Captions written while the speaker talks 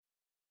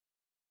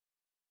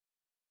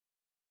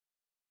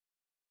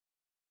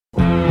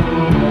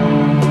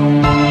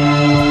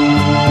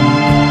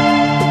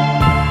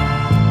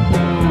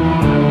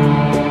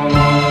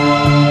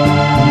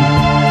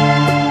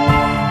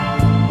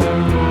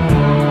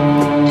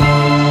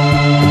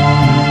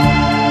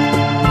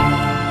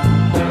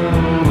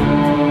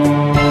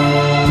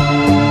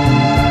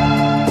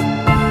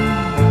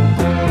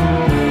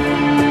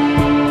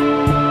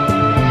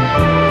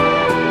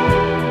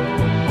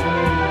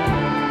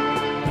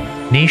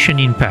Nation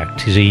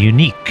Impact is a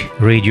unique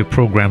radio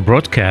program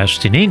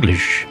broadcast in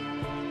English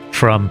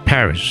from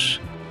Paris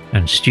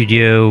and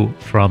studio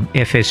from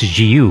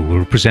FSGU,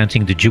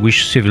 representing the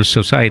Jewish Civil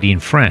Society in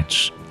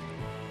France.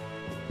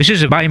 This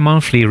is a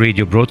bi-monthly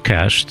radio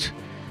broadcast,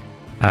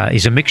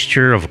 is a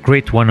mixture of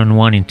great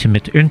one-on-one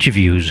intimate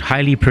interviews,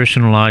 highly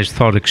personalized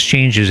thought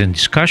exchanges and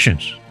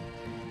discussions,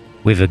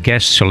 with a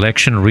guest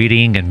selection,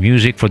 reading and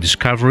music for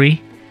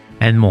discovery,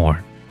 and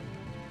more.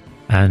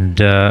 And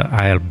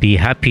I'll be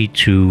happy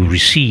to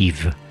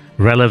receive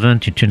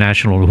relevant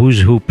international who's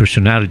who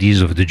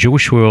personalities of the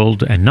Jewish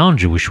world and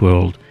non-Jewish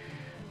world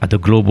at the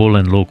global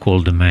and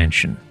local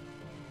dimension.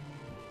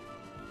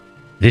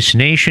 This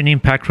Nation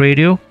Impact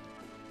Radio,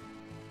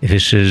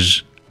 this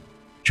is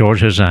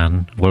George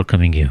Hazan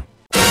welcoming you.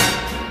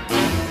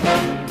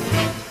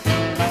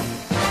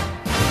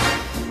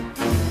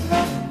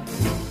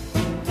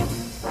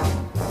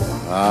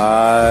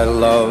 I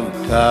love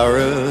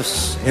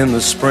Paris in the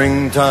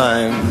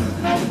springtime.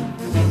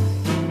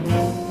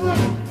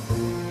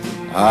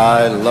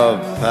 I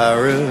love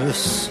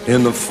Paris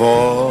in the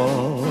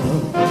fall.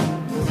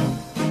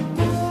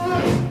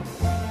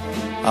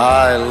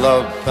 I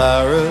love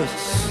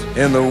Paris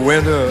in the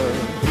winter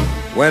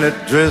when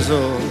it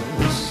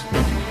drizzles.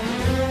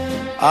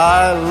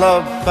 I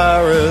love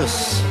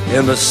Paris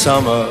in the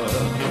summer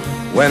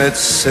when it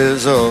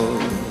sizzles.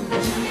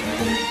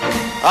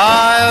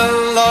 I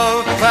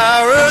love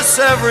Paris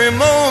every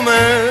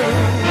moment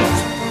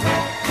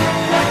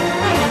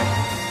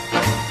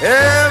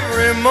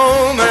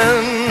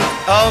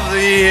of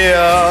the year.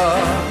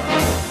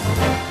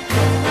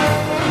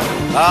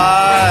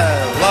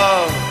 I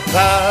love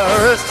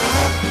Paris.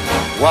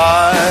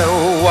 Why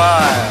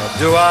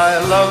do I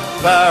love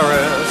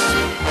Paris?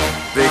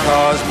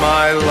 Because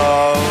my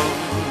love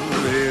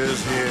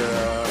is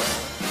here.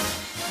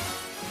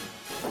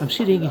 I'm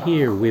sitting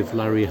here with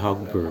Larry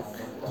Hogberg.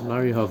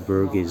 Larry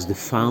Hogberg is the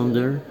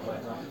founder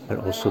and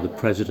also the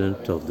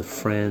president of the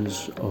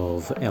Friends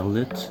of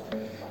Elnet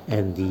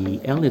and the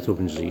Elnet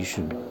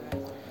organization.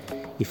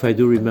 If I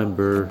do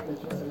remember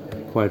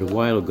quite a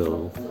while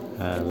ago,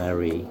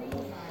 Larry,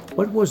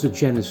 what was the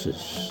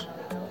genesis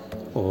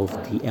of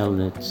the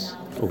Elnet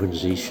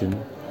organization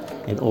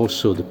and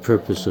also the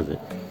purpose of it?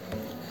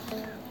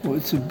 Well,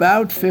 it's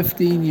about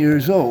 15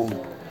 years old.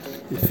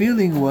 The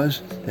feeling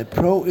was that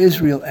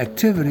pro-Israel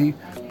activity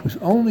was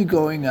only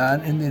going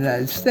on in the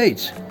United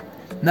States,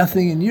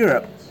 nothing in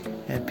Europe.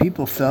 And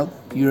people felt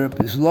Europe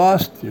is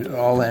lost, they're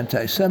all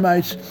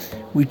anti-Semites.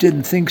 We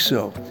didn't think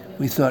so.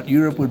 We thought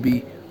Europe would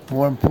be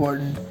more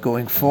important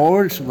going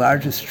forward. It's the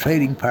largest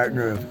trading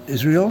partner of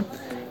Israel.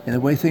 And the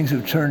way things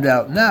have turned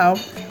out now,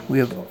 we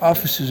have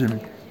offices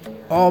in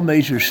all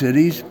major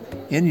cities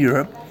in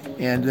Europe.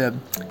 And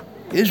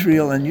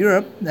Israel and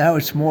Europe, now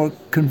it's more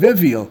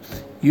convivial.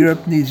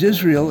 Europe needs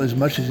Israel as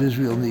much as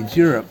Israel needs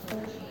Europe.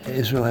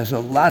 Israel has a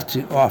lot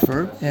to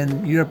offer,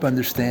 and Europe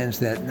understands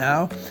that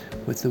now.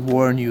 With the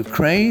war in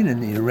Ukraine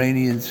and the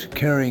Iranians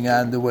carrying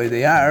on the way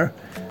they are,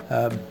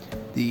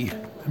 the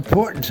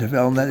importance of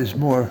Elnet is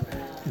more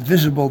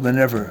visible than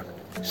ever.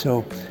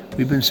 So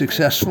we've been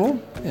successful,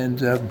 and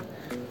the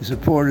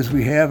supporters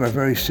we have are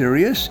very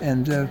serious,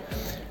 and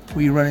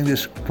we're running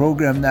this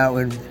program now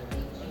in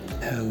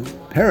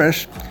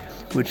Paris,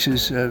 which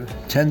is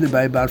attended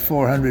by about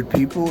 400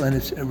 people, and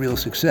it's a real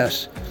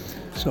success.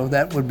 So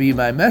that would be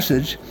my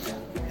message.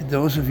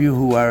 Those of you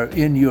who are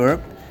in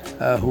Europe,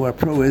 who are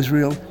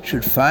pro-Israel,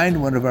 should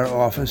find one of our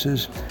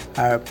offices.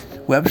 Our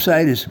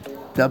website is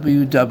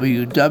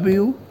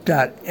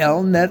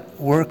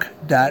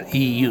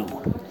www.elnetwork.eu.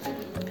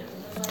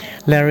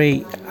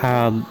 Larry,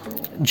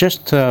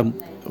 just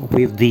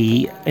with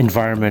the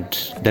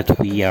environment that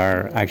we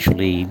are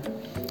actually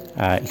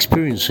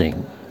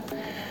experiencing,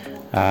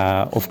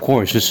 of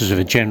course, this is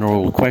a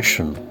general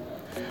question,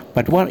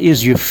 but what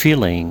is your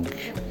feeling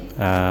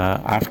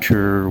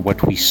after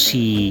what we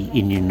see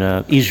in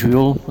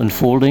Israel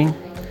unfolding,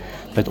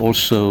 but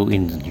also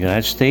in the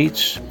United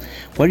States?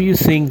 What do you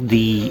think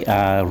the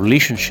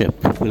relationship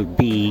will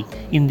be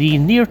in the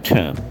near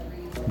term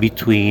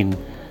between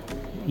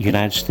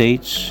United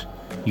States,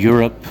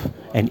 Europe,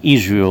 and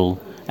Israel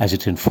as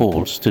it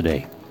unfolds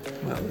today?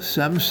 Well,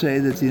 some say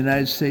that the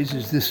United States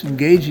is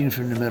disengaging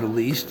from the Middle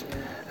East.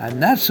 I'm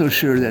not so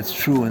sure that's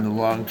true in the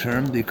long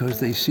term, because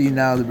they see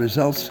now the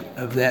results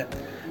of that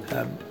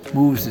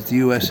moves that the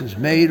U.S. has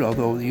made,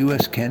 although the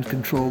U.S. can't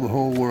control the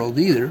whole world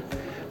either.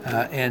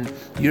 And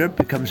Europe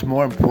becomes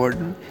more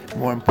important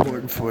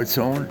for its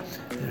own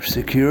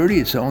security,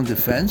 its own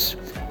defense.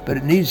 But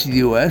it needs the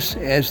U.S.,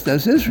 as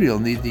does Israel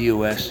need the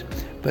U.S.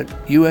 But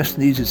U.S.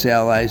 needs its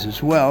allies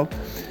as well.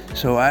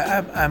 So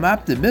I'm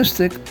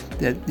optimistic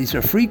that these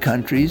are free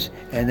countries,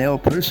 and they'll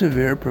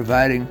persevere,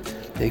 providing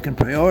they can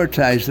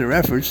prioritize their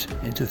efforts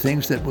into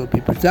things that will be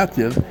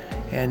productive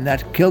and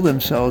not kill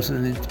themselves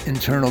in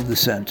internal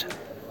dissent.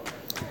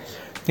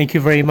 Thank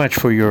you very much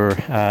for your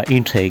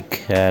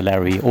intake,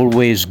 Larry.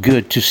 Always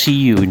good to see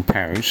you in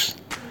Paris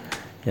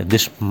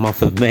this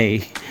month of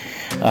May.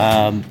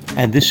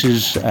 And this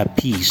is a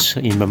piece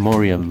in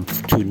memoriam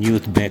to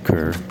Newt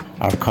Becker,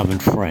 our common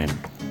friend.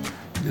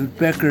 Newt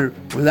Becker,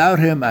 without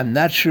him, I'm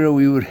not sure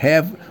we would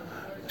have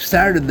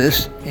started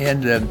this,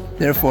 and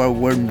therefore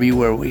wouldn't be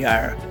where we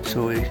are.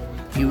 So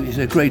he's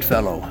a great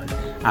fellow.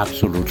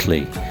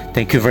 Absolutely.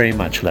 Thank you very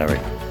much, Larry.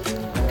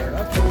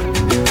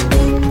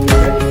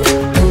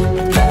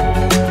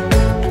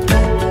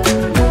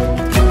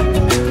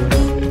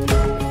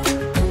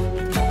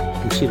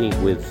 I'm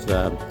sitting with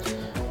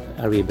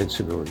Aryeh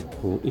Ben-Simon,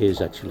 who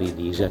is actually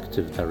the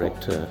executive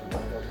director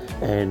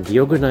and the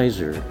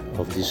organizer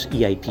of this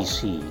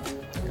EIPC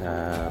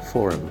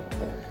forum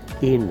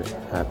in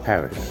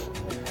Paris,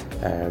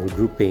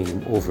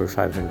 regrouping over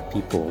 500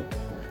 people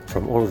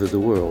from all over the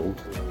world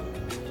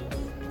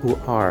who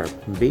are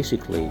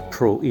basically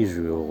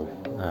pro-Israel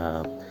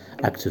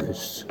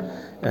activists.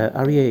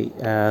 Aryeh,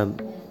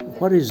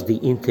 what is the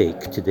intake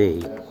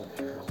today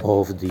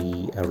of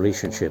the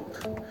relationship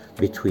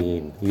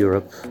between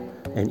Europe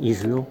and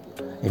Israel,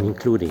 and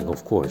including,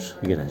 of course,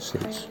 the United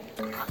States?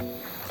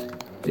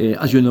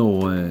 As you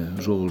know,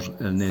 George,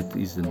 ELNET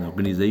is an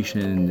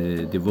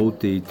organization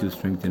devoted to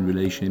strengthen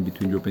relations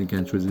between European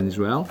countries and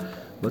Israel,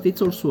 but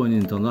it's also an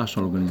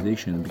international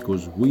organization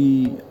because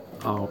we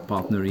are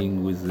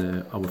partnering with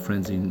our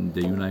friends in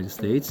the United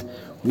States.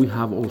 We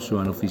have also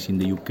an office in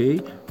the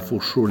UK,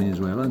 for sure in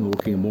Israel, and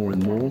working more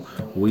and more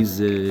with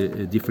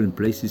different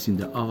places in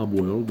the Arab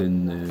world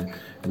and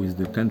with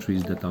the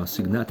countries that are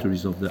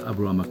signatories of the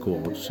Abraham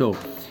Accord. So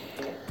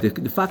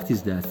the fact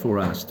is that for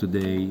us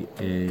today,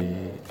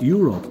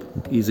 Europe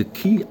is a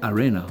key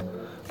arena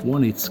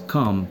when it's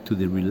come to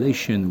the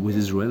relation with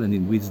Israel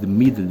and with the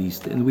Middle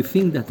East. And we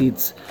think that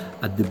it's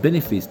at the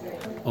benefit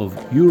of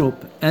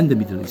Europe and the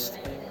Middle East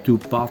to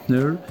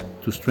partner,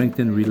 to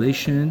strengthen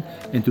relation,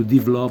 and to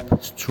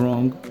develop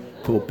strong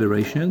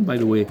cooperation. By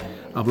the way,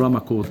 Abraham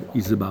Accord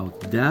is about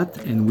that,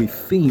 and we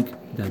think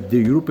that the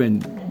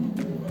European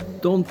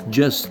don't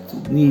just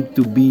need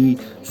to be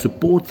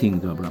supporting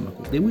the Abraham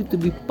Accord. They need to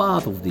be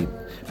part of it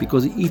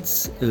because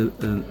it's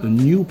a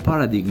new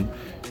paradigm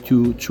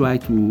to try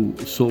to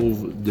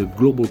solve the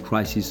global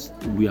crisis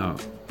we are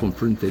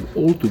confronted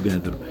all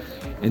together.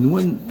 And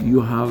when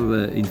you have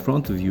in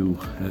front of you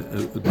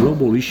a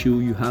global issue,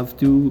 you have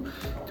to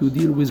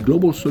deal with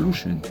global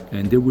solution.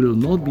 And there will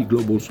not be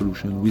global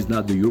solution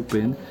without the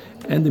European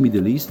and the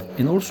Middle East,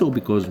 and also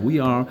because we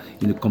are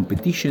in a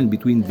competition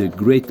between the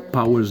great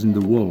powers in the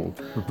world.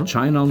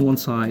 China on one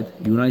side,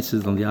 United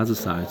States on the other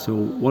side. So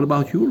what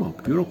about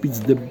Europe? Europe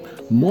is the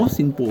most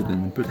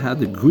important, perhaps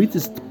the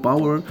greatest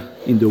power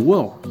in the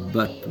world.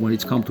 But when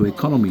it's come to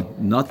economy,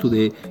 not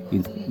today,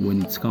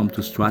 when it's come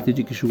to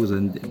strategic issues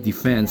and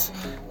defense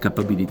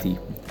capability.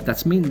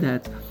 That means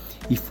that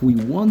if we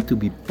want to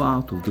be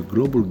part of the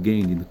global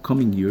game in the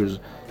coming years,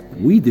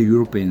 we, the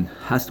European,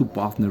 has to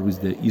partner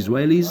with the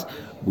Israelis,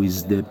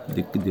 with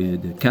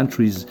the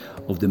countries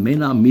of the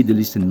MENA, Middle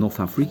East and North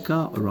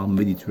Africa, around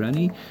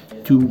Mediterranean,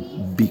 to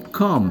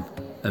become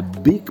a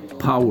big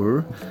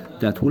power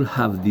that will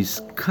have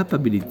this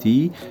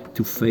capability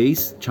to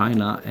face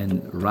China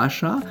and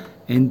Russia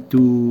and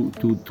to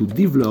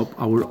develop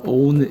our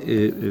own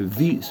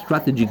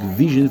strategic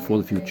vision for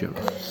the future.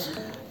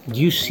 Do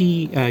you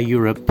see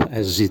Europe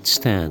as it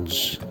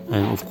stands?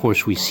 And of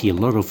course, we see a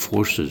lot of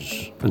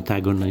forces,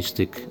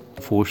 antagonistic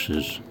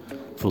forces,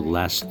 for the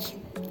last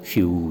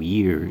few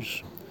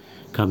years,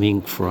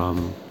 coming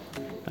from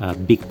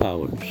big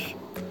powers,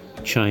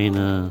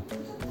 China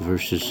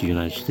versus the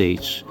United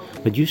States.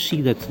 But you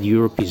see that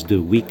Europe is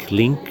the weak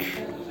link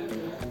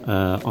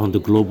on the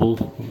global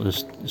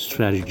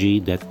strategy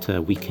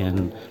that we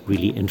can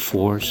really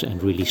enforce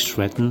and really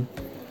strengthen?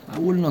 I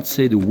will not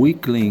say the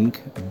weak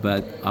link,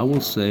 but I will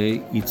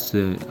say it's,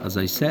 as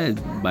I said,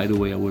 by the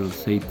way, I will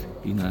say it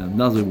in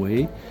another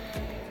way.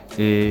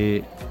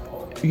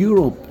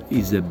 Europe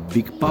is a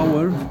big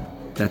power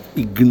that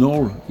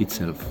ignores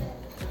itself.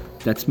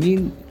 That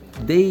means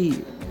they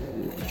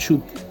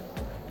should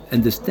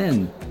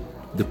understand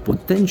the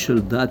potential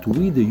that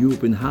we, the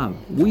Europeans, have.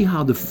 We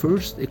are the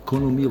first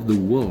economy of the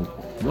world.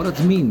 What does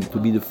it mean to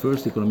be the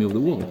first economy of the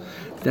world?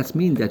 That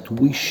means that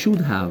we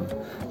should have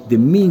the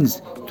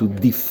means to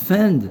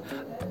defend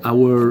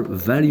our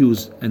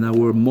values and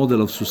our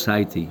model of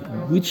society,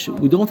 which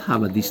we don't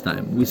have at this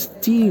time. We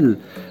still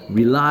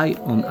rely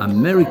on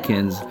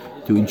Americans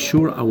to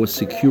ensure our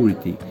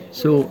security.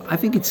 So I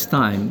think it's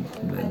time,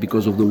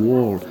 because of the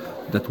war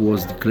that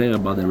was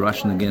declared by the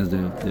Russians against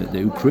the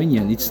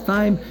Ukrainian, it's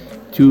time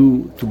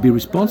to be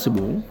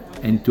responsible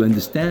and to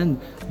understand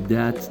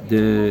that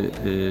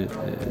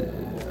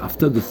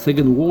after the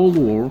Second World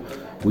War,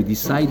 we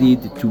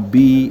decided to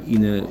be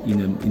in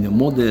a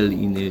model,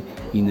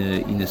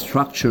 in a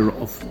structure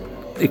of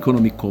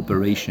economic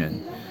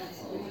cooperation.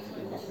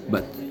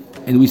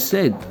 And we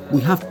said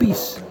we have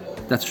peace.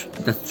 That's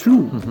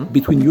true.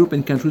 Between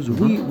European countries.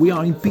 We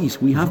are in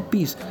peace. We have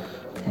peace.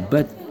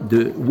 But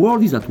the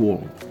world is at war.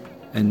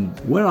 And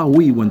where are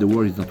we when the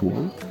world is at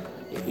war?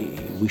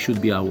 We should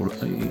be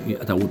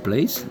at our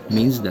place.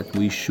 Means that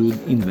we should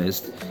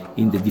invest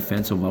in the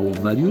defense of our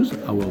values,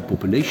 our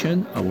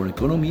population, our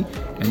economy,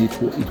 and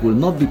it will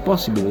not be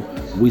possible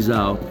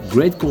without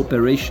great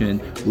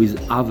cooperation with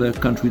other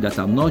countries that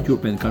are not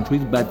European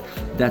countries, but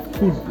that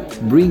could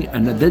bring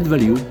an added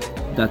value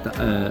that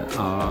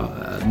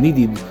are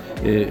needed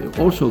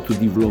also to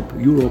develop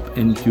Europe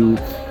and to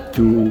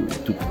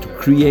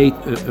create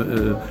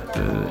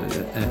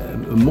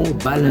a more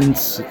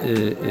balanced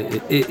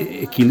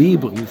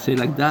equilibrium, we say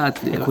like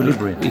that,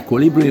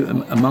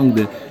 equilibrium among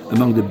the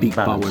big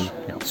powers.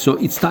 Yeah. So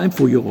it's time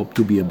for Europe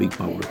to be a big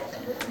power.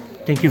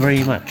 Thank you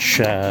very much,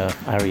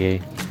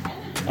 Aryeh,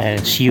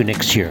 and see you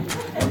next year.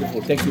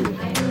 Wonderful. Thank you.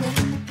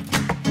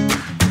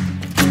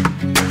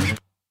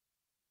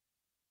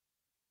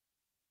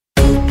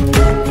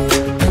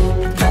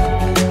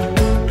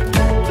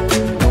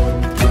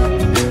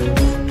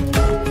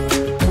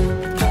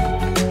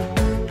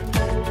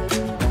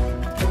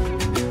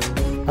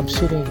 I'm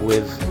sitting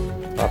with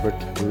Robert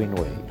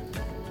Greenway.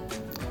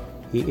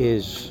 He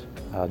is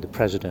the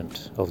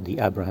president of the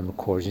Abraham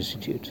Accords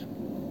Institute,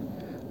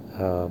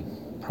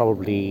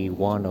 probably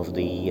one of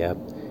the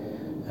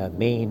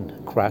main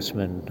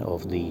craftsmen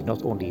of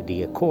not only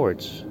the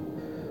Accords,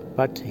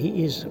 but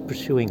he is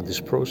pursuing this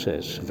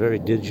process very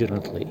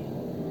diligently.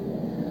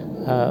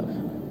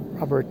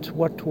 Robert,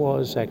 what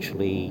was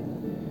actually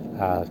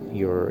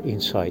your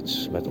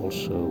insights, but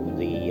also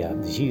the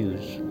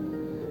views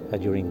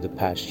during the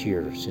past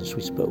year since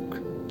we spoke?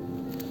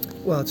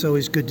 Well, it's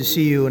always good to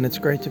see you, and it's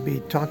great to be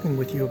talking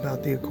with you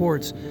about the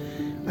Accords.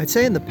 I'd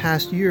say in the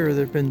past year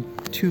there have been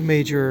two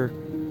major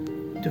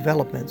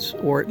developments,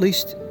 or at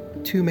least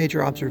two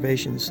major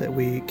observations that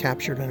we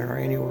captured in our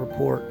annual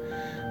report.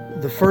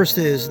 The first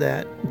is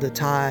that the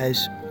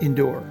ties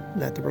endure,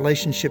 that the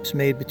relationships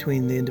made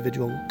between the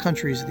individual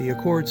countries of the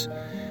Accords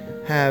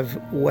have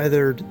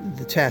weathered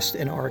the test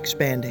and are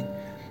expanding.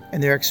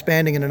 And they're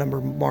expanding in a number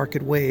of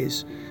marked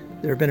ways.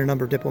 There have been a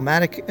number of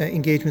diplomatic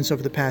engagements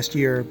over the past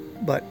year,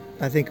 but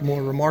I think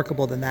more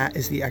remarkable than that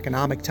is the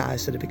economic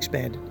ties that have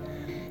expanded.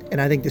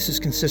 And I think this is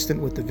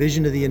consistent with the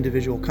vision of the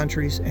individual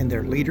countries and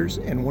their leaders,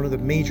 and one of the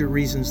major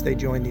reasons they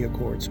joined the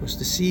Accords was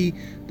to see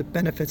the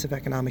benefits of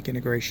economic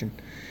integration.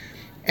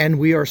 And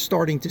we are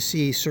starting to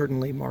see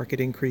certainly market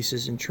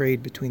increases in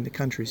trade between the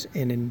countries.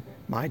 And in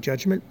my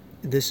judgment,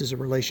 this is a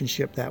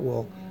relationship that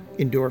will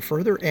endure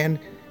further, and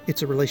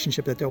it's a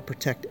relationship that they'll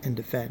protect and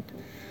defend.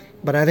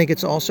 But I think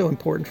it's also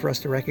important for us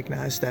to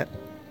recognize that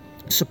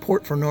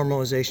support for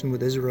normalization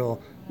with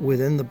Israel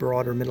within the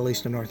broader Middle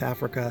East and North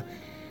Africa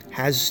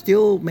has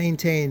still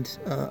maintained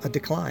a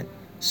decline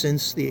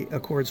since the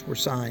Accords were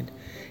signed.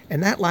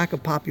 And that lack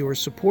of popular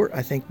support,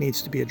 I think,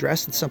 needs to be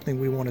addressed. It's something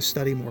we want to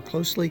study more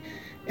closely,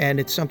 and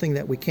it's something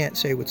that we can't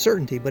say with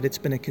certainty, but it's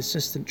been a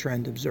consistent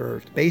trend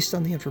observed based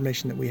on the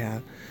information that we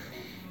have.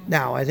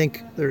 Now, I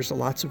think there's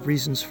lots of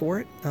reasons for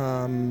it,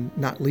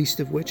 not least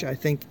of which I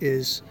think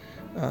is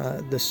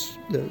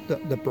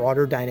the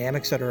broader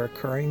dynamics that are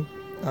occurring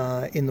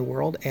in the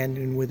world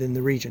and within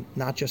the region,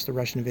 not just the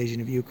Russian invasion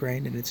of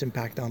Ukraine and its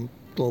impact on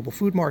global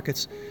food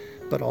markets,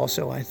 but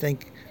also I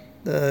think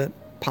the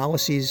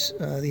policies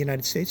the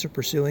United States are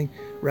pursuing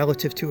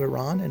relative to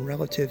Iran and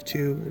relative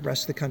to the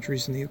rest of the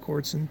countries in the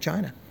Accords and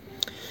China.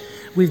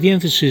 With the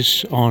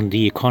emphasis on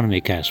the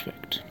economic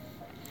aspect,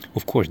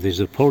 of course there's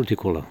a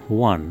political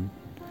one,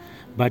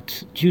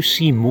 but do you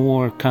see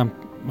more,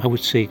 I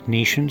would say,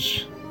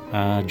 nations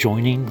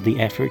joining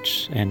the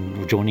efforts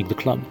and joining the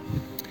club?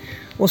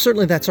 Well,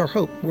 certainly that's our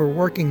hope. We're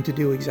working to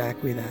do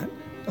exactly that.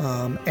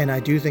 And I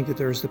do think that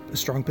there's a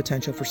strong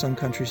potential for some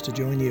countries to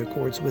join the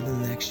Accords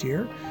within the next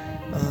year.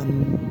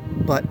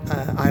 But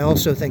I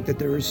also think that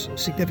there's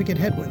significant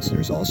headwinds.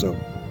 There's also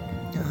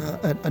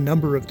a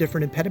number of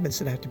different impediments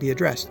that have to be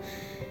addressed.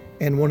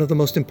 And one of the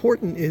most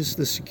important is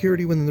the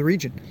security within the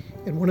region.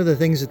 And one of the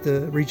things that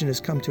the region has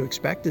come to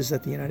expect is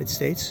that the United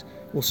States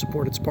will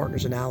support its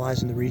partners and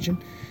allies in the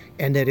region,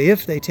 and that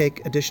if they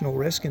take additional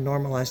risk and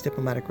normalize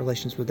diplomatic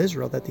relations with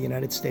Israel, that the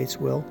United States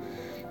will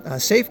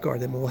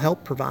safeguard them, will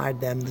help provide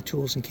them the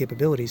tools and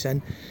capabilities.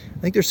 And I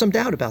think there's some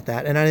doubt about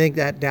that. And I think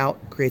that doubt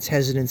creates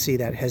hesitancy.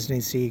 That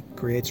hesitancy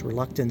creates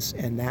reluctance,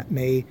 and that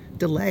may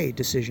delay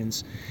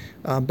decisions.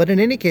 But in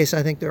any case,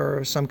 I think there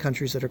are some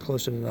countries that are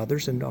closer than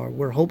others, and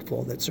we're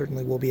hopeful that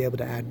certainly we'll be able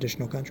to add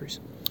additional countries.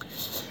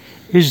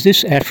 Is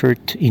this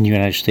effort in the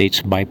United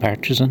States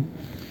bipartisan?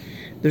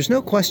 There's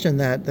no question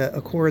that the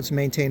Accords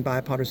maintain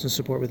bipartisan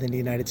support within the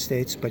United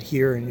States, but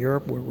here in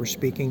Europe, where we're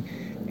speaking,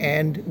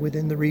 and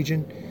within the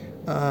region,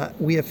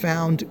 we have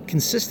found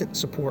consistent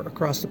support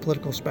across the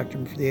political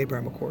spectrum for the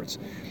Abraham Accords.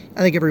 I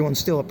think everyone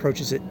still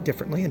approaches it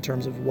differently in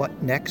terms of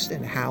what next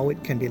and how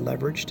it can be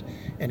leveraged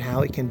and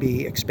how it can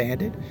be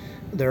expanded.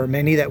 There are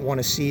many that want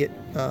to see it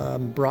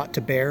brought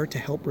to bear to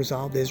help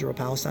resolve the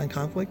Israel-Palestine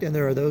conflict, and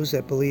there are those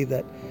that believe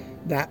that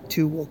that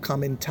too will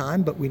come in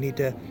time, but we need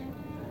to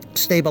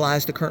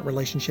stabilize the current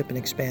relationship and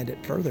expand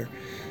it further.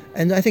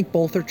 And I think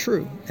both are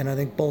true, and I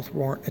think both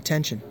warrant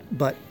attention.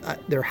 But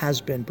there has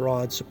been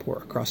broad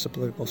support across the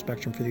political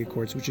spectrum for the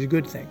Accords, which is a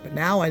good thing. But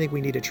now I think we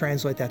need to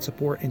translate that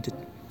support into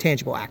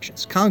tangible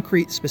actions,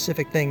 concrete,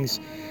 specific things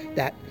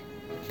that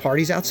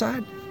parties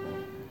outside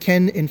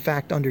can, in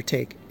fact,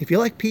 undertake. If you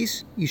like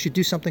peace, you should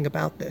do something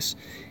about this.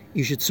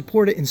 You should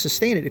support it and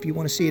sustain it if you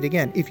want to see it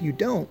again. If you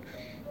don't,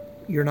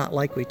 you're not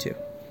likely to.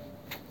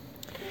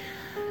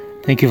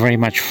 Thank you very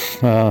much,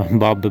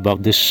 Bob,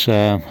 about this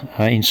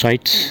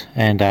insight,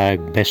 and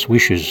best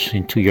wishes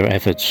into your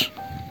efforts.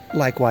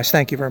 Likewise.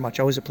 Thank you very much.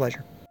 Always a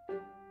pleasure.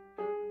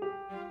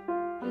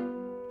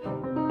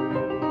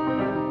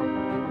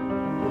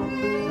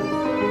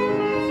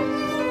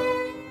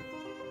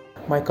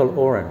 Michael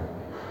Oren,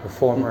 the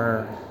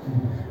former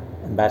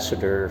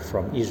ambassador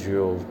from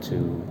Israel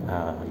to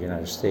the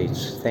United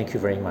States, thank you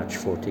very much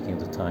for taking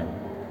the time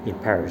in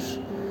Paris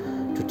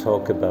to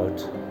talk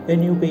about a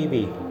new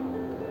baby,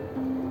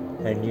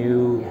 a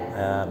new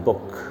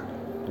book.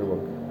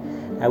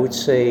 I would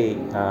say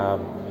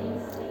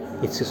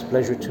it's a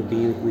pleasure to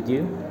be with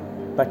you,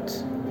 but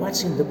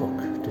what's in the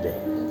book today?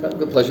 It's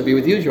a pleasure to be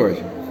with you, George.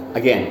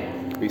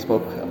 Again, we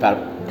spoke about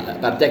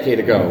a decade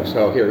ago,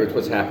 so here's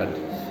what's happened.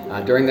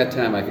 During that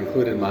time, I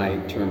concluded my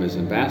term as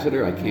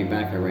ambassador. I came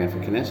back, I ran for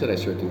Knesset, I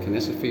served in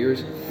Knesset for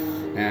years.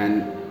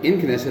 And in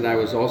Knesset, I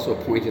was also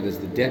appointed as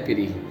the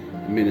deputy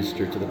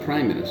minister to the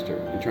prime minister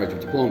in charge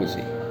of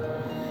diplomacy.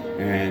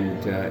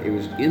 And it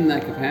was in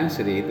that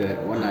capacity that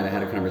one night I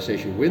had a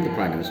conversation with the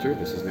Prime Minister,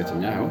 this is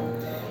Netanyahu,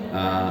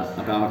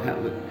 about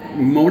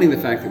bemoaning the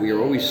fact that we are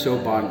always so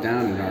bogged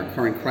down in our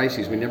current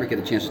crises, we never get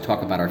a chance to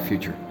talk about our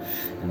future.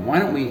 And why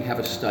don't we have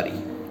a study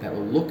that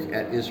will look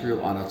at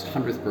Israel on its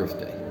 100th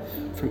birthday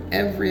from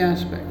every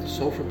aspect,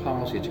 social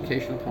policy,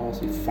 educational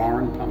policy,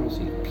 foreign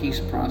policy, peace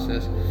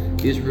process,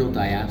 Israel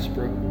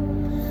diaspora.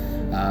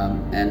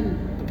 And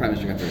the Prime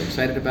Minister got very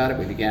excited about it.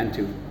 We began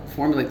to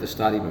formulate the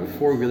study, but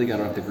before we really got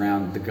it off the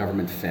ground, the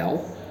government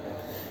fell.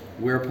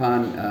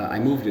 Whereupon I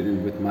moved it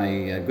in with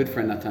my good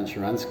friend Natan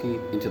Sharansky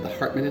into the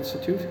Hartman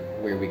Institute,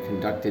 where we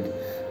conducted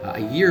a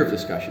year of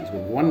discussions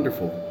with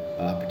wonderful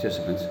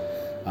participants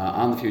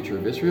on the future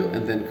of Israel,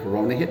 and then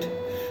Corona hit.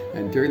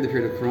 And during the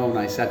period of Corona,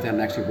 I sat down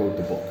and actually wrote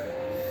the book.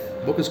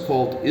 The book is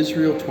called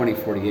Israel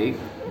 2048,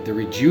 The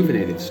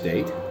Rejuvenated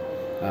State,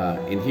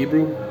 in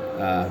Hebrew,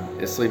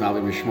 Eslim Avi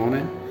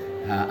Mishmone,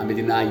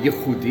 Medina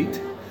Yehudit.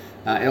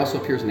 It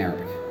also appears in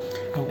Arabic.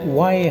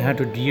 Why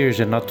 100 years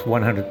and not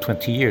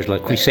 120 years,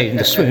 like we say in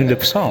the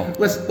psalm?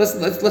 Let's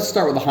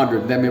start with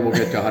 100, then maybe we'll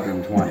get to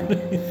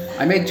 120.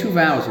 I made two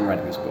vows in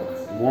writing this book.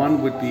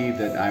 One would be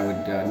that I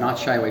would not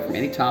shy away from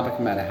any topic,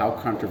 no matter how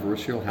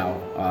controversial, how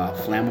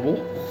flammable,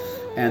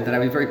 and that I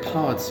would be very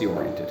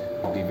policy-oriented.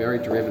 I'd be very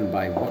driven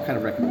by what kind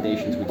of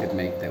recommendations we could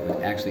make that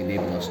would actually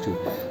enable us to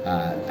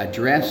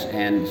address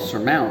and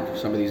surmount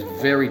some of these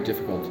very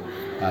difficult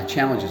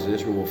challenges that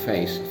Israel will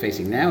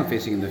facing now and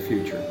facing in the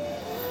future.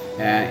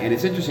 And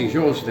it's interesting,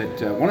 George,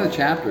 that one of the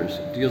chapters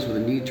deals with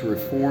the need to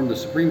reform the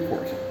Supreme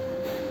Court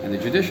and the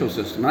judicial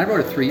system. And I wrote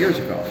it 3 years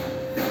ago.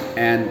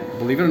 And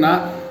believe it or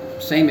not,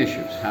 same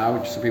issues.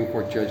 How Supreme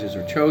Court judges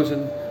are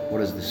chosen,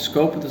 what is the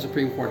scope of the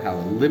Supreme Court, how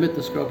to limit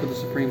the scope of the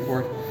Supreme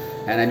Court,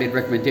 and I made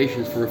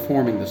recommendations for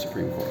reforming the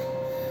Supreme Court.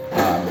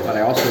 But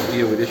I also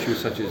deal with issues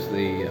such as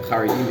the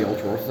Haredim, the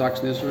ultra-Orthodox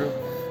in Israel.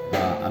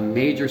 A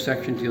major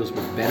section deals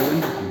with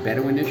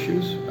Bedouin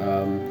issues,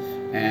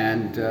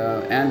 and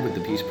with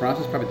the peace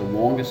process. Probably the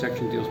longest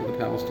section deals with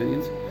the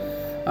Palestinians.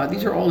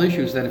 These are all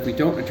issues that if we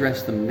don't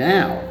address them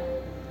now,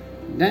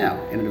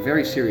 and in a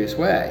very serious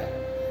way,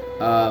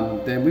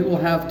 then we will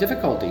have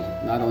difficulty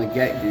not only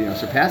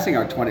surpassing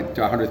our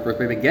 100th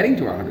birthday, but getting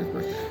to our 100th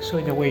birthday. So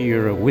in a way,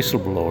 you're a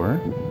whistleblower,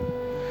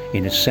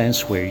 in a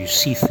sense where you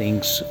see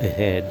things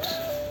ahead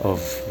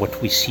of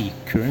what we see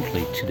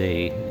currently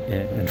today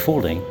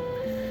unfolding.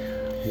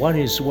 What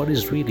is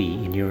really,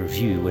 in your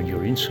view and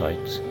your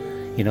insights,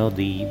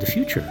 the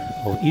future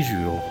of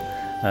Israel,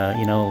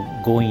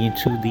 going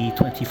into the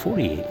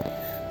 2048?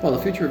 Well, the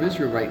future of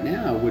Israel right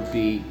now would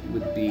be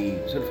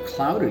sort of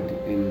clouded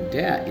in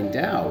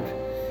doubt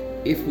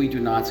if we do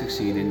not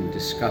succeed in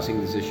discussing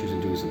these issues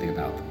and doing something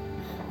about them.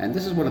 And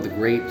this is one of the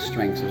great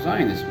strengths of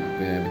Zionism.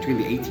 Between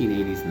the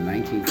 1880s and the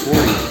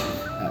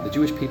 1940s, the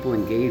Jewish people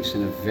engaged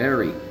in a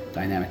very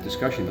dynamic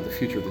discussion about the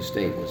future of the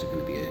state. Was it going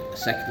to be a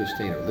secular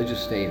state, a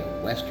religious state,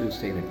 a Western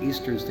state, an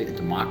Eastern state, a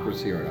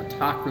democracy or an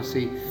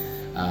autocracy,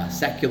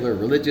 secular,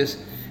 religious?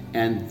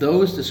 And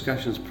those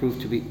discussions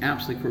proved to be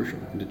absolutely crucial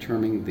in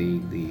determining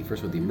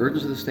first of all, the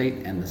emergence of the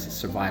state and the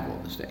survival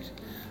of the state.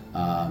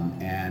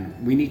 And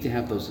we need to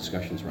have those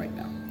discussions right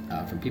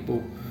now from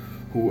people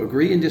who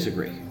agree and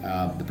disagree.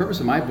 The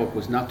purpose of my book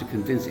was not to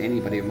convince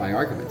anybody of my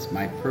arguments.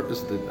 My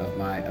purpose of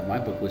my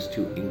book was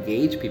to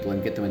engage people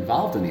and get them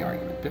involved in the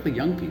argument, particularly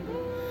young people,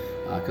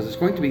 because it's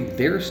going to be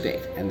their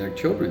state and their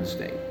children's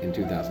state in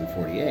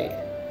 2048.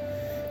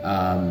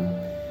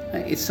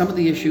 Some of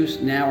the issues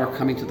now are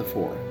coming to the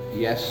fore.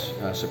 Yes,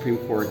 Supreme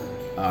Court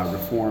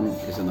reform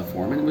is in the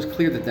form. And it was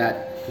clear that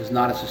that was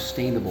not a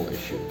sustainable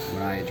issue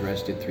when I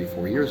addressed it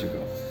 3-4 years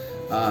ago.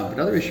 But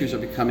other issues are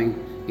becoming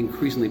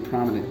increasingly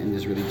prominent in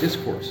Israeli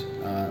discourse.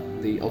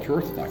 The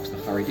ultra-Orthodox, the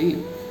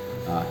Haredim,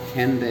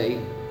 can they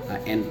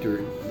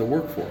enter the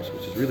workforce,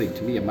 which is really,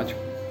 to me, a much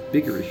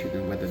bigger issue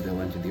than whether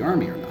they'll enter the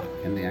army or not.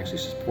 Can they actually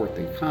support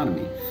the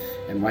economy?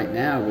 And right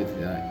now, with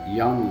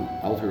young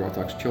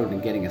ultra-Orthodox children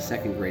getting a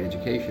second-grade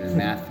education in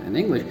math and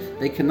English,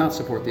 they cannot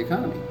support the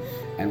economy.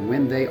 And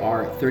when they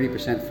are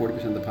 30%,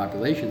 40% of the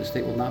population, the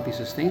state will not be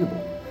sustainable.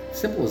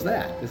 Simple as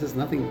that. This is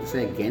nothing to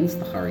say against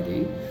the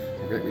Haredim. I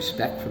have great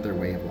respect for their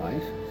way of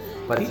life.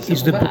 But it's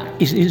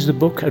is the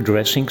book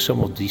addressing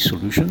some of these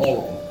solutions? All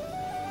of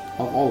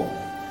them. All of them.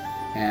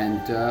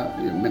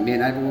 And me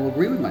and I will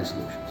agree with my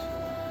solutions.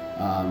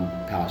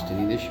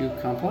 Palestinian issue,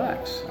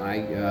 complex.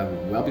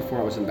 Well before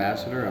I was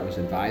ambassador, I was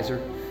advisor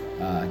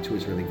to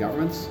Israeli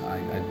governments.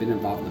 I've been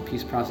involved in the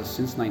peace process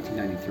since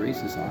 1993,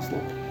 since Oslo.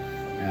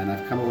 And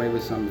I've come away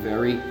with some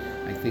very,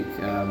 I think,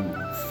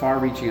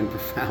 far-reaching and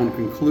profound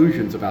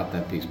conclusions about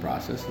that peace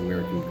process and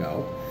where it can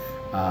go.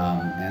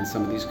 And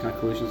some of these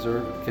conclusions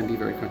can be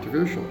very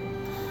controversial.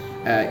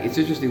 It's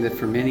interesting that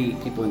for many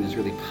people in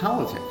Israeli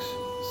politics,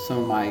 some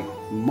of my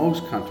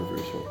most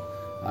controversial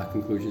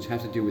conclusions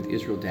have to do with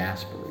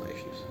Israel-diaspora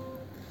relations.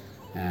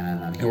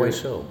 And I'm here,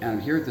 and I'm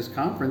here at this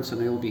conference,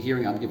 and you'll be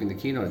hearing, I'm giving the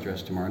keynote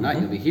address tomorrow night,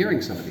 you'll be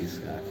hearing some of these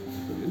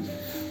conclusions.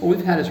 Well,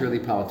 we've had Israeli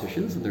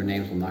politicians, and their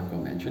names will not go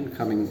mentioned,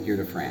 coming here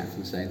to France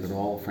and saying that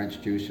all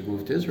French Jews should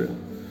move to Israel.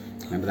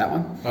 Remember that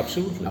one?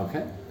 Absolutely.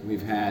 Okay.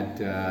 We've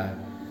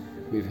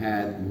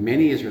had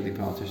many Israeli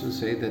politicians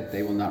say that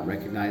they will not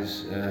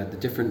recognize the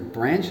different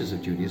branches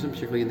of Judaism,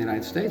 particularly in the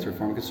United States,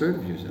 Reform and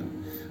Conservative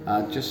Judaism.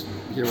 Just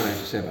hear what I have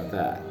to say about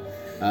that.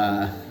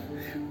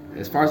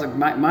 As far as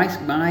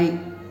my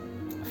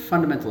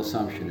fundamental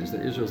assumption is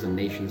that Israel is a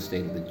nation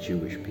state of the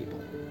Jewish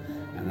people.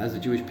 And as the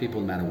Jewish people,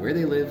 no matter where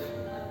they live,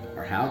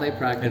 or how they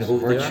practice,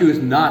 or choose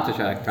not to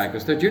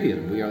practice their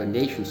Judaism, we are the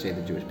nation state of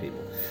the Jewish people.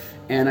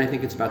 And I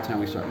think it's about time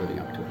we start living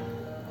up to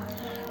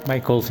it.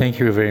 Michael, thank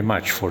you very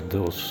much for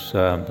those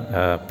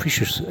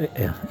precious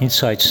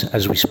insights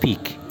as we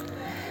speak.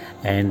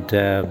 And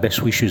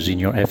best wishes in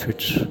your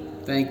efforts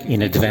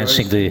in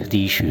advancing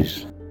the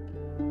issues.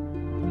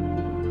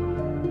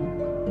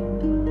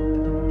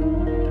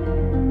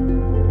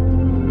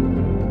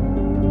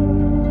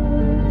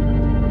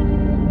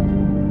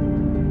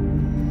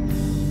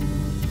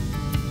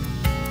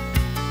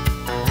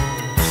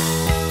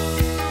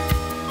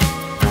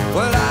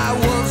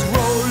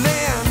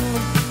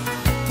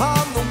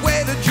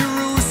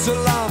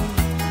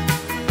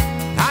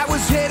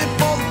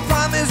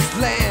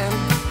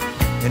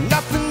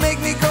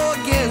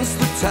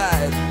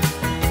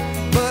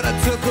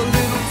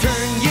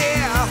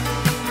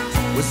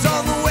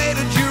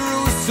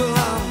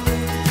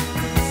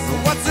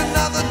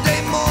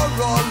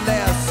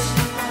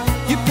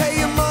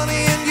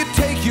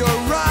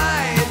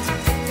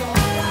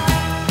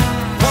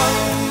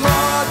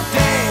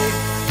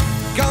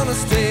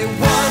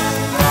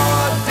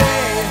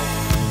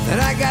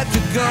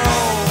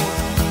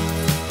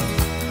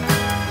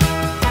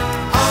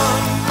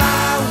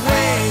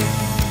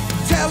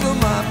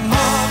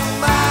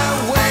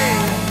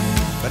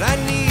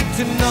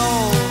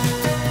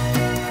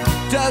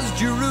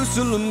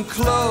 Jerusalem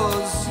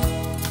close?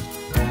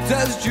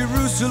 Does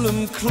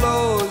Jerusalem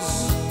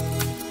close?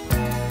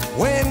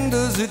 When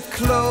does it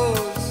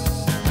close?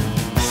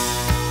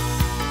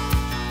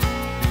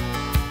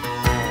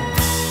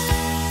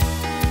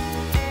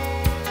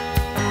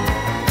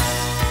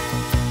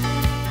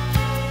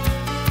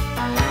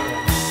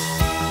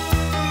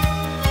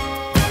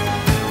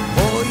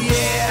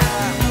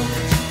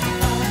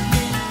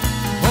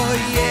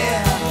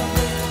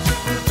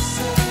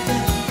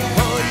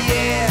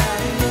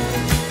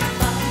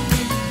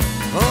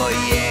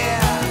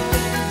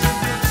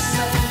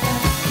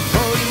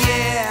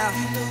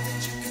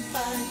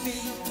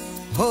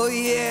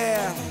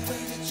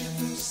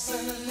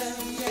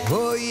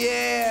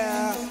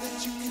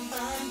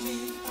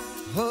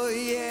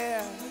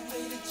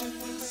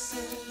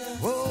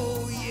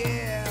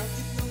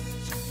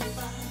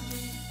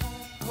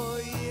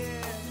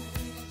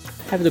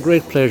 I have the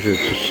great pleasure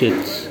to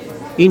sit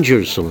in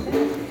Jerusalem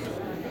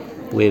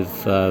with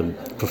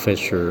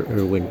Professor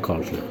Erwin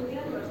Kotler,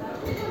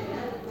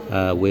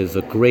 with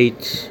a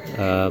great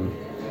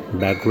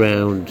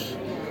background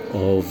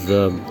of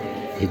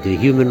the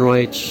human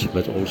rights,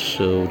 but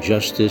also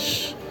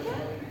justice,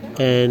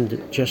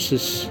 and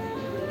justice,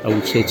 I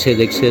would say,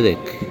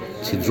 tzedek,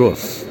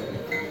 tzidrof.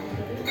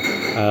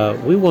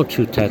 We want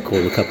to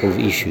tackle a couple of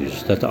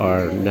issues that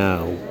are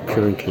now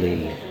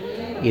currently,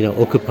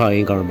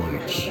 occupying our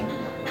minds.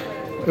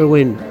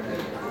 Erwin,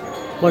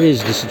 what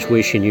is the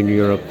situation in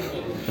Europe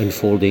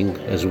unfolding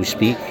as we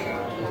speak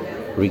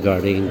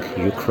regarding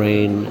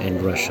Ukraine and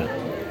Russia?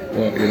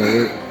 Well,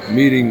 we're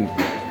meeting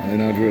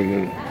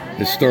a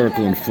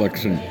historical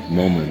inflection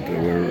moment.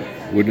 We're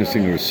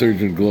witnessing a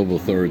resurgent global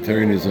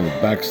authoritarianism,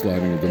 a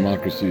backsliding of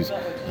democracies,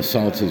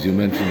 assaults, as you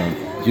mentioned,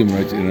 on human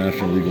rights,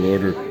 international legal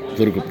order,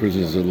 political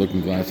prisoners are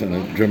looking glass. And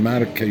a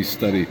dramatic case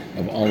study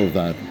of all of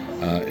that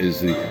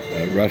is the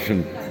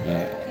Russian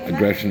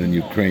aggression in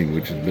Ukraine,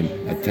 which has been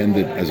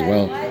attended as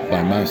well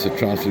by mass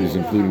atrocities,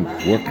 including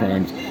war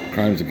crimes,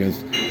 crimes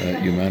against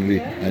humanity,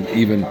 and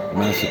even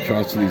mass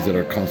atrocities that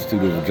are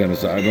constitutive of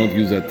genocide. I don't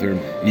use that term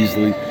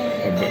easily,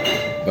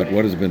 but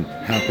what has been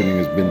happening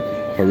has been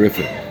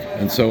horrific.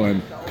 And so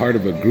I'm part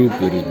of a group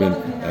that has been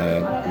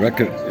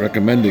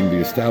recommending the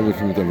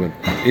establishment of an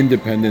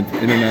independent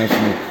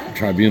international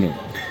tribunal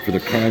for the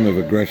crime of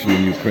aggression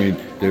in Ukraine.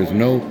 There's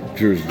no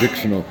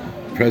jurisdictional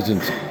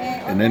presence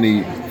in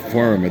any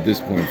forum at this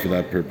point for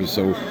that purpose,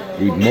 so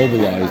we've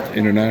mobilized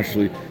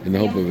internationally in the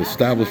hope of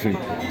establishing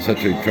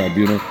such a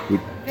tribunal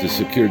to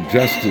secure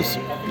justice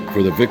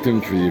for the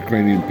victims, for the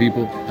Ukrainian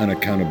people, and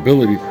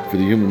accountability for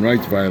the human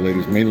rights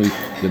violators, mainly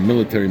the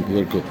military and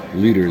political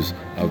leaders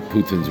of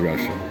Putin's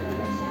Russia.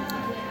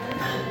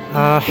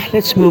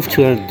 Let's move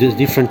to a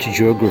different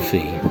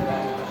geography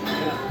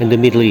in the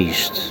Middle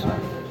East,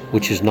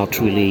 which is not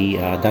really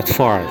that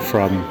far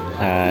from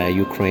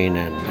Ukraine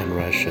and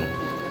Russia.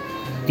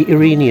 The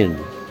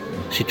Iranian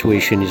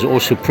situation is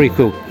also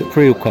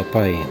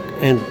preoccupying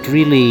and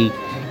really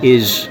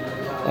is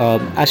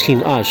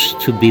asking us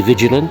to be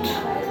vigilant,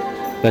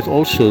 but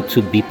also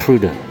to be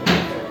prudent.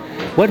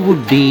 What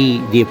would be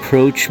the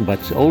approach,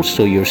 but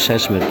also your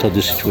assessment of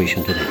the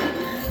situation today?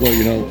 Well,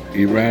 you know,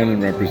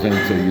 Iran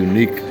represents a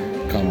unique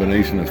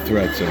combination of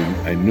threats,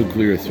 a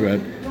nuclear threat,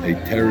 a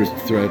terrorist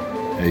threat,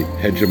 a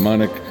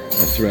hegemonic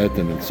threat,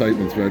 an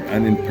incitement threat,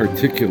 and in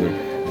particular,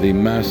 the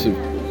massive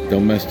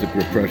domestic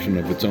repression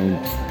of its own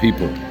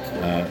people,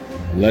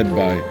 led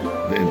by,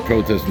 in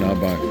protest now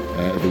by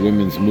the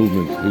women's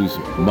movement, whose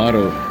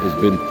motto has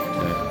been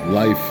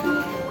life,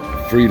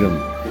 freedom,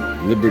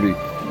 liberty.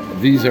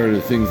 These are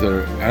the things that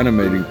are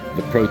animating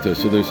the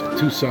protest. So there's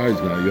two sides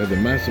now. You have the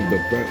massive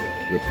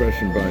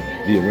repression by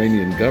the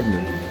Iranian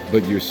government,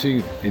 but you're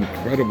seeing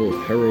incredible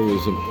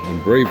heroism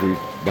and bravery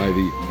by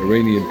the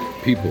Iranian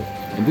people.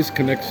 And this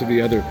connects to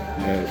the other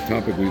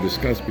topic we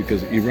discussed,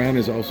 because Iran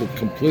is also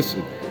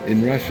complicit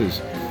in Russia's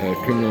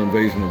criminal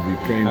invasion of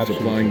Ukraine,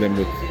 supplying them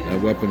with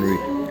weaponry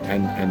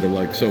and the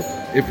like. So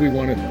if we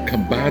want to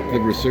combat the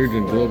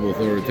resurgent global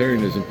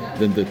authoritarianism,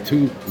 then the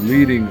two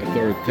leading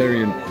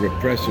authoritarian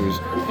repressors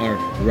are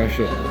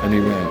Russia and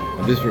Iran.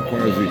 And this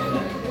requires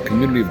the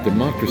community of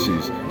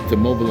democracies to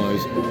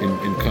mobilize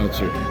in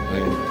concert.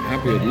 I'm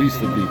happy at least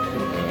that the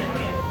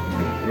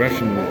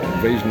Russian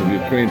invasion of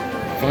Ukraine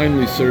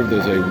finally served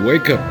as a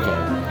wake-up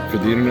call for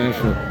the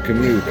international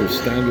community, which was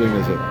standing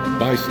as a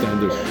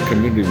bystander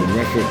community. When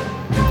Russia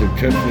entered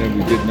Chechnya,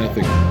 we did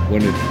nothing.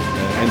 When it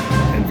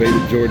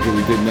invaded Georgia,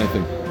 we did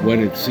nothing. When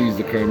it seized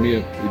the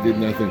Crimea, we did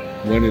nothing.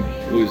 When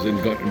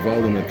it got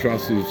involved in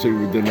atrocities of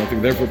Syria, we did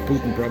nothing. Therefore,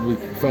 Putin probably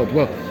felt,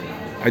 well,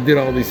 I did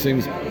all these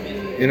things,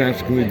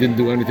 international community didn't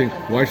do anything.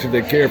 Why should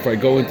they care if I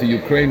go into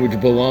Ukraine, which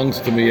belongs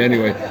to me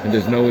anyway, and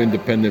there's no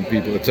independent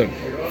people, etc.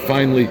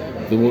 Finally,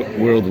 the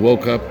world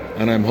woke up,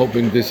 and I'm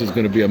hoping this is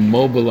going to be a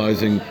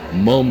mobilizing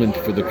moment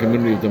for the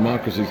community of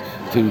democracies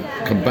to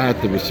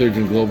combat the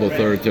resurgent global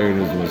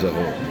authoritarianism as a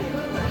whole.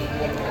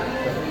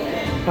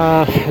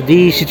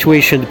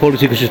 The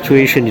political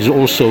situation is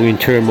also in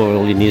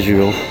turmoil in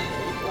Israel,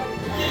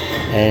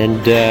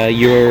 and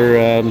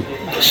your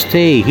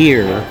stay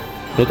here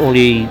not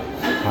only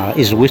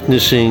is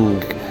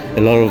witnessing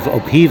a lot of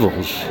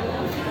upheavals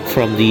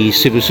from the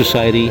civil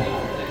society,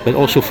 but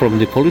also from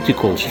the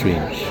political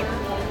streams.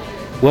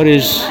 What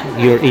is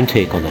your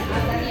intake on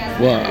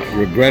that? Well,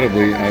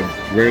 regrettably,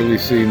 I've rarely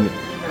seen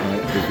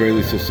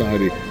Israeli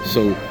society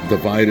so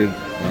divided,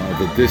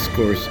 the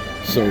discourse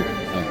so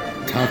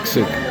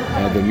toxic,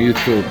 the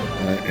mutual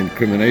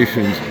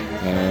incriminations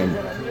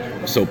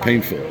so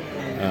painful.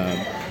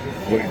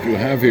 What you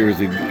have here is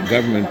the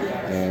government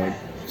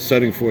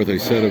setting forth a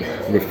set of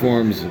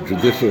reforms,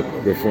 judicial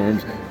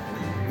reforms.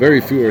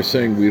 Very few are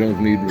saying we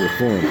don't need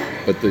reform,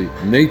 but the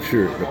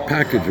nature, the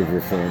package of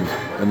reforms,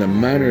 and the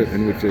manner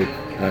in which they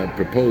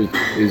proposed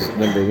is,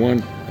 number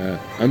one,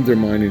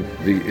 undermining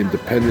the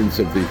independence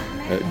of the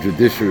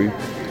judiciary,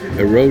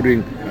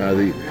 eroding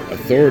the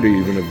authority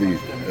even of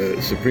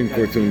the Supreme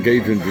Court to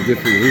engage in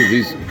judicial review.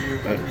 These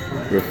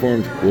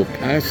reforms will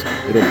pass.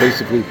 It'll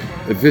basically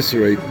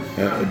eviscerate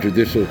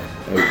judicial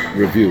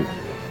review.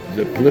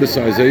 The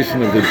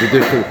politicization of the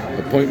judicial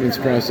appointments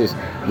process,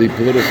 the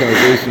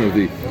politicization of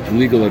the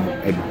legal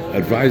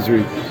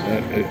advisory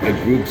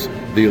groups,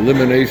 the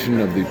elimination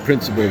of the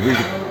principle of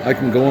reason. I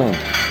can go on.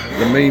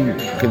 The main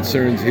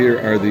concerns here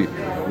are the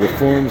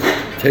reforms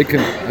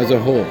taken as a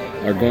whole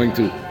are going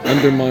to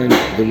undermine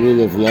the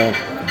rule of law,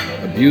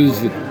 abuse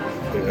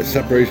the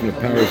separation of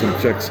powers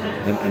and checks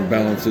and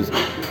balances,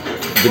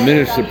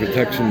 diminish the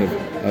protection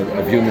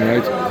of human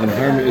rights, and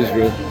harm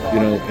Israel,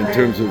 in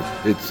terms of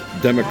its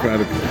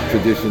democratic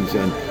traditions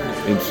and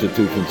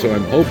institutions. So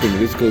I'm hoping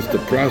this goes to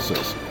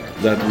process,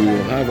 that we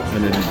will have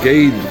an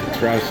engaged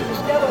process,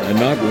 and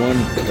not one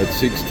that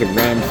seeks to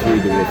ram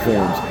through the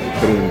reforms,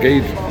 but an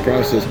engaged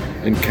process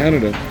In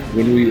Canada,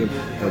 when we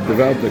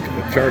developed a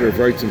Charter of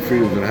Rights and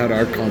Freedoms and had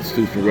our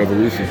constitutional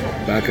revolution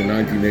back in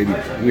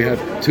 1980, we had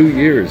 2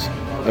 years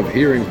of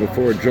hearings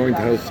before a joint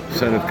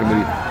House-Senate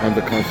committee on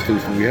the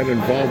Constitution. We had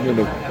involvement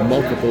of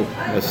multiple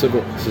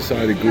civil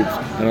society groups,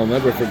 and I'll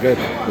never forget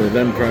the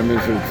then Prime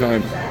Minister at the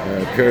time,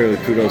 Pierre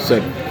Trudeau,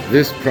 said,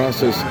 this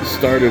process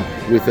started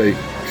with a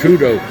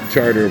Trudeau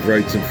Charter of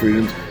Rights and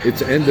Freedoms.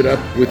 It's ended up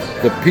with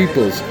the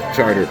People's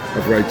Charter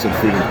of Rights and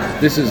Freedoms.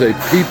 This is a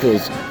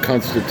people's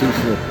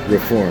constitutional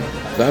reform.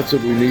 That's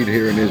what we need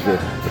here in Israel,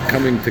 the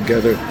coming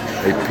together,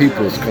 a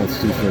people's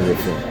constitutional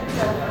reform.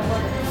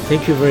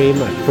 Thank you very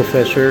much,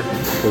 Professor,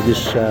 for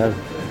this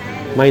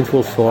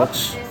mindful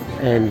thoughts,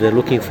 and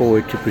looking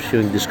forward to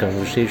pursuing this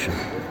conversation.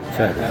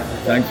 Further.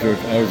 Thanks, George.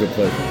 Always a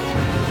pleasure.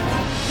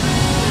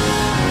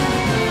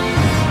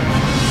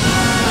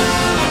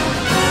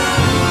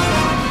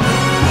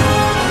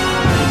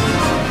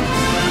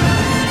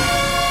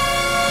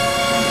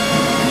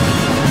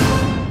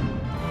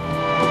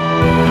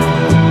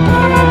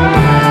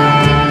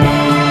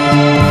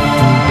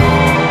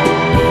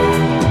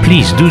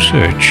 Please do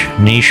search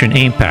Nation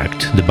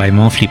Impact, the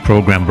bi-monthly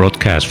program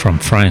broadcast from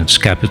France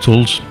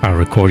capitals, our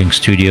recording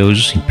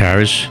studios in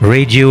Paris,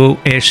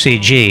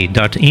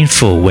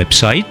 radioscj.info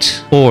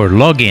website, or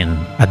log in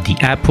at the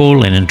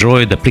Apple and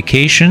Android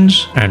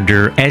applications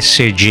under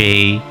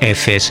SCJ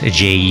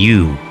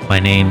FSJU. My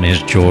name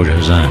is George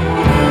Hazan.